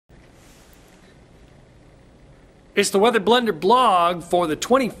It's the Weather Blender blog for the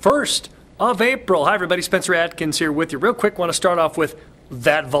 21st of April. Hi everybody, Spencer Atkins here with you. Real quick, want to start off with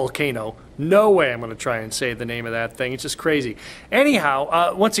that volcano. No way I'm going to try and say the name of that thing. It's just crazy.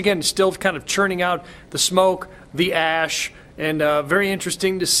 Anyhow, once again, still kind of churning out the smoke, the ash, and very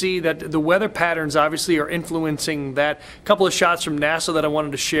interesting to see that the weather patterns obviously are influencing that. A couple of shots from NASA that I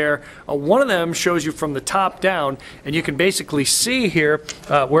wanted to share. One of them shows you from the top down, and you can basically see here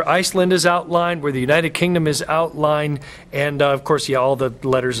where Iceland is outlined, where the United Kingdom is outlined, and of course, yeah, all the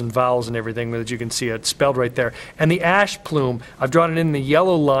letters and vowels and everything that you can see it spelled right there. And the ash plume, I've drawn it in the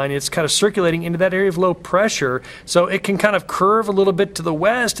yellow line. It's kind of circulating into that area of low pressure, so it can kind of curve a little bit to the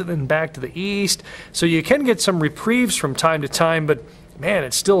west and then back to the east. So you can get some reprieves from time to time, but man,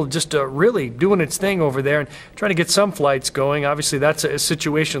 it's still just really doing its thing over there and trying to get some flights going. Obviously, that's a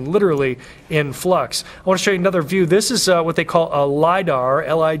situation literally in flux. I want to show you another view. This is what they call a LIDAR,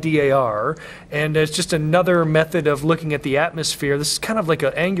 L-I-D-A-R, and it's just another method of looking at the atmosphere. This is kind of like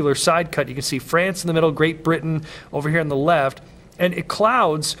an angular side cut. You can see France in the middle, Great Britain over here on the left. And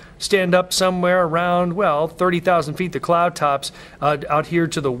clouds stand up somewhere around, well, 30,000 feet, the cloud tops, out here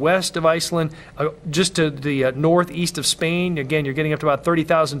to the west of Iceland, just to the northeast of Spain. Again, you're getting up to about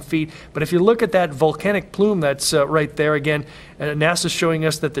 30,000 feet. But if you look at that volcanic plume that's right there, again, NASA's showing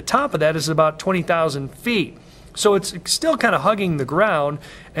us that the top of that is about 20,000 feet. So it's still kind of hugging the ground.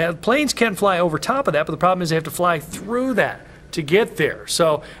 Planes can fly over top of that, but the problem is they have to fly through that to get there.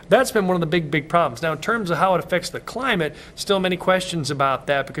 So that's been one of the big problems. Now, in terms of how it affects the climate, still many questions about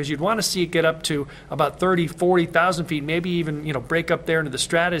that, because you'd want to see it get up to about 30, 40,000 feet, maybe even, you know, break up there into the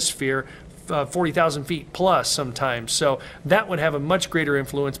stratosphere, 40,000 feet plus sometimes. So that would have a much greater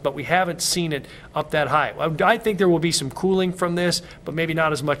influence, but we haven't seen it up that high. I think there will be some cooling from this, but maybe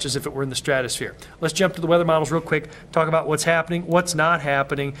not as much as if it were in the stratosphere. Let's jump to the weather models real quick, talk about what's happening, what's not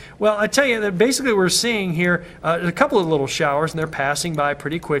happening. Well, I tell you that basically we're seeing here a couple of little showers, and they're passing by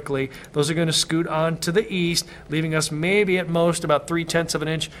pretty quickly. Those are going to scoot on to the east, leaving us maybe at most about 3/10 of an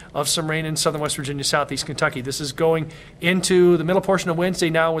inch of some rain in southern West Virginia, southeast Kentucky. This is going into the middle portion of Wednesday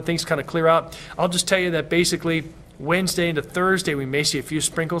now when things kind of clear out. I'll just tell you that basically Wednesday into Thursday, we may see a few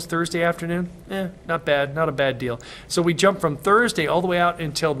sprinkles Thursday afternoon. Not bad, not a bad deal. So we jump from Thursday all the way out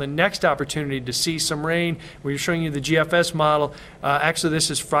until the next opportunity to see some rain. We're showing you the GFS model. Actually,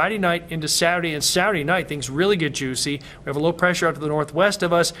 this is Friday night into Saturday, and Saturday night things really get juicy. We have a low pressure out to the northwest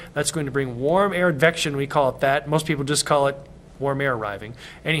of us. That's going to bring warm air advection, we call it that. Most people just call it warm air arriving.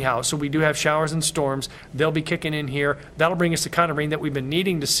 Anyhow, so we do have showers and storms. They'll be kicking in here. That'll bring us the kind of rain that we've been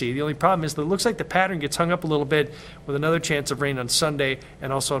needing to see. The only problem is that it looks like the pattern gets hung up a little bit with another chance of rain on Sunday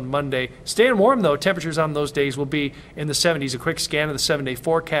and also on Monday. Staying warm, though. Temperatures on those days will be in the 70s. A quick scan of the 7-day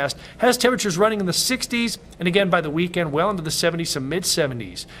forecast has temperatures running in the 60s, and again, by the weekend, well into the 70s, some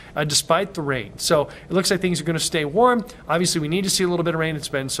mid-70s, despite the rain. So it looks like things are going to stay warm. Obviously, we need to see a little bit of rain. It's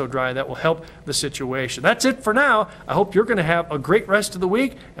been so dry. That will help the situation. That's it for now. I hope you're going to have a great rest of the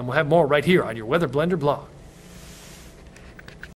week, and we'll have more right here on your Weather Blender blog.